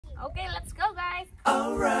Okay, let's go, guys.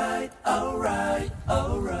 Alright, alright,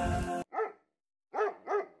 alright.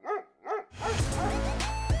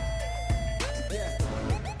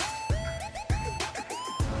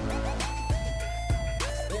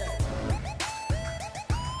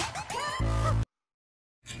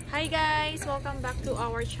 Hi guys, welcome back to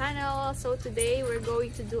our channel. So today we're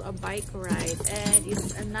going to do a bike ride, and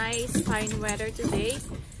it's a nice fine weather today,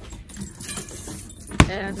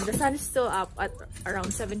 and the sun is still up at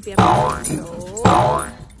around 7 p.m. So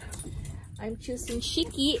I'm choosing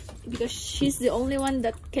Shicky because she's the only one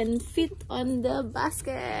that can fit on the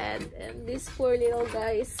basket, and these poor little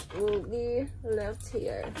guys will be left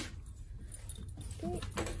here. Okay,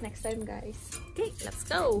 next time guys. Okay, let's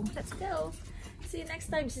go. See you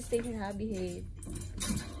next time, si Stay and behave.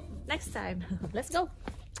 Next time. Let's go.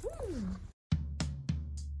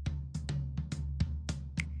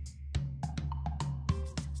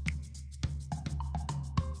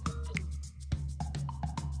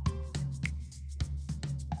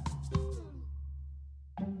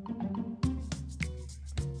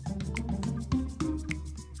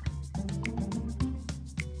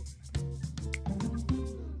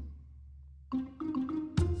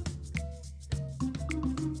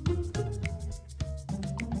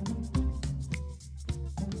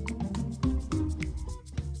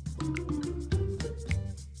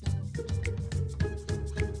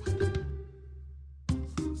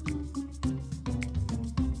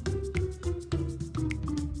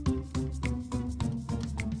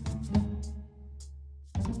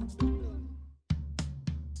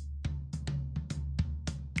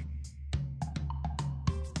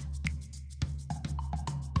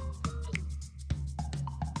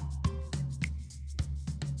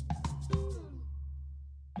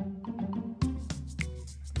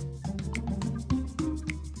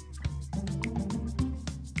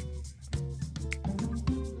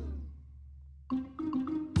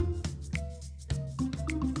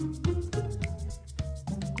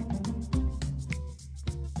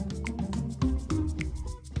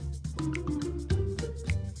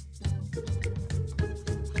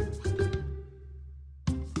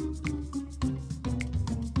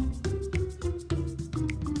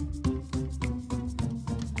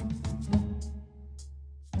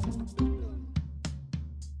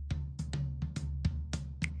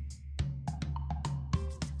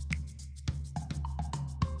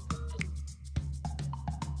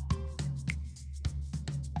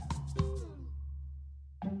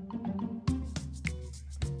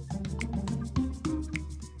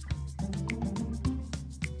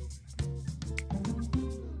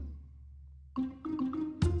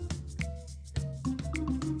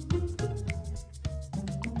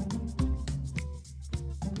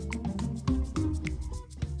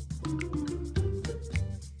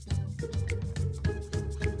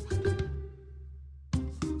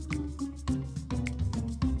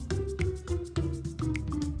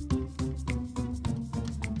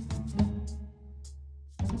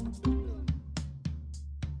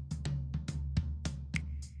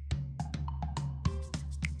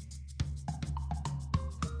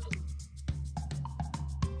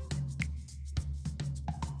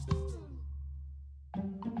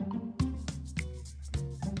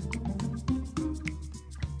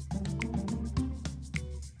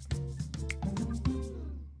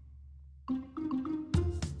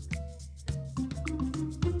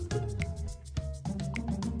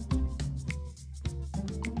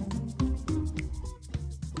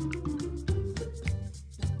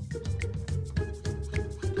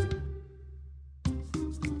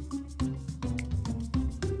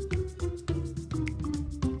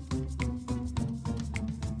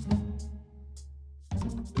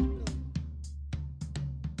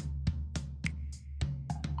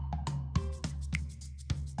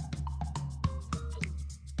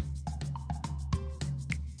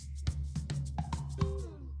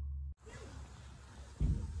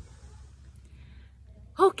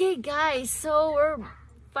 Okay guys, so we're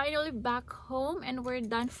finally back home and we're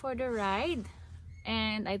done for the ride,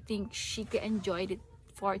 and I think Shicky enjoyed it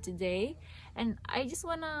for today. And I just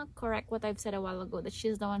wanna correct what I've said a while ago, that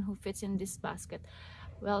she's the one who fits in this basket.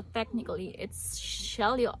 Well, technically it's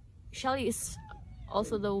Shelly is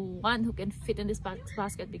also the one who can fit in this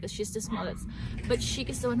basket because she's the smallest, but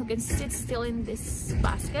Shicky's the one who can sit still in this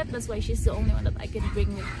basket. That's why she's the only one that I can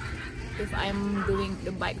bring with if I'm doing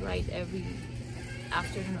the bike ride every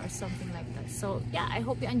afternoon or something like that. So yeah, I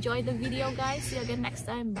hope you enjoyed the video guys. See you again next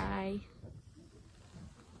time. Bye.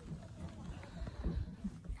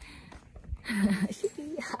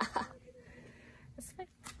 Shicky.